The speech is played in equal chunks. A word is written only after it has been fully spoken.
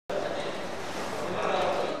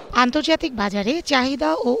আন্তর্জাতিক বাজারে চাহিদা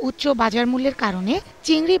ও উচ্চ বাজার মূল্যের কারণে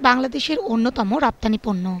চিংড়ি বাংলাদেশের অন্যতম রপ্তানি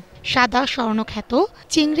পণ্য। সাদা স্বর্ণখ্যাত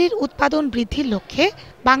চিংড়ির উৎপাদন বৃদ্ধির লক্ষ্যে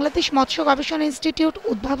বাংলাদেশ মৎস্য গবেষণা ইনস্টিটিউট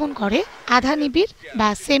উদ্ভাবন করে আধা নিবিড় বা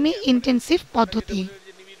সেমি ইন্টেন্সিভ পদ্ধতি।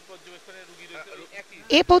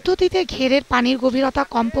 এ পদ্ধতিতে ঘেরের পানির গভীরতা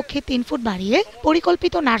কমপক্ষে ৩ ফুট বাড়িয়ে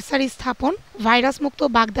পরিকল্পিত নার্সারি স্থাপন, ভাইরাসমুক্ত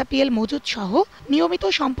বাগদা পিএল মজুদ সহ নিয়মিত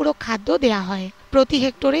সম্পূরক খাদ্য দেয়া হয়। প্রতি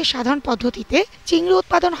হেক্টরে সাধারণ পদ্ধতিতে চিংড়ি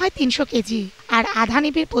উৎপাদন হয় ৩০০ কেজি, আর আধা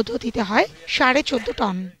নিবিড় পদ্ধতিতে হয় ১৪.৫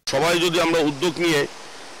 টন। সবাই যদি আমরা উদ্যোগ নিয়ে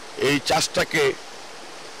এই চাষটাকে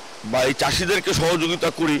বা এই চাষিদেরকে সহযোগিতা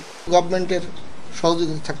করি, গভর্নমেন্টের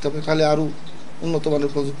সহযোগিতা থাকতে হবে, তাহলে আরো উন্নত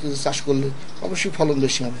মানের প্রযুক্তিতে চাষ করলে অবশ্যই ফলন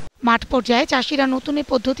বেশি হবে। মাঠ পর্যায়ে চাষিরা নতুন এই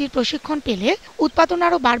পদ্ধতির প্রশিক্ষণ পেলে উৎপাদন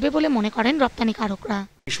আরও বাড়বে বলে মনে করেন রপ্তানিকারকরা।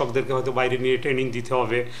 কৃষকদেরকে হয়তো বাইরে নিয়ে ট্রেনিং দিতে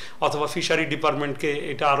হবে, অথবা ফিশারি ডিপার্টমেন্টকে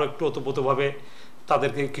এটা আরো একটু ওতপ্রোতভাবে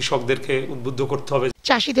তাদেরকে কৃষকদেরকে উদ্বুদ্ধ করতে হবে।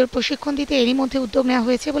 চাষিদের প্রশিক্ষণ দিতে এরই মধ্যে উদ্যোগ নেওয়া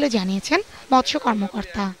হয়েছে বলে জানিয়েছেন মৎস্য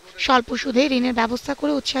কর্মকর্তা। স্বল্প সুদে ঋণের ব্যবস্থা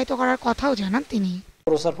করে উৎসাহিত করার কথাও জানান তিনি।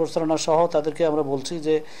 প্রচার প্রচারণা সহ তাদেরকে আমরা বলছি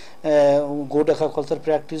যে গুড অ্যাকুয়াকালচার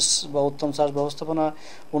প্র্যাকটিস বা উত্তম চাষ ব্যবস্থাপনা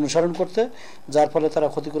অনুসরণ করতে, যার ফলে তারা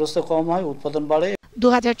ক্ষতিগ্রস্ত কম হয়, উৎপাদন বাড়ে।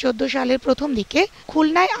 ২০১৪ সালের প্রথম দিকে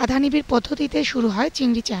খুলনায় আধা নিবিড় পদ্ধতিতে শুরু হয়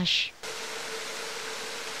চিংড়ি চাষ।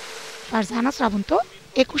 ফারজানা শ্রাবন্ত,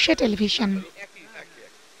 ২১শে টেলিভিশন।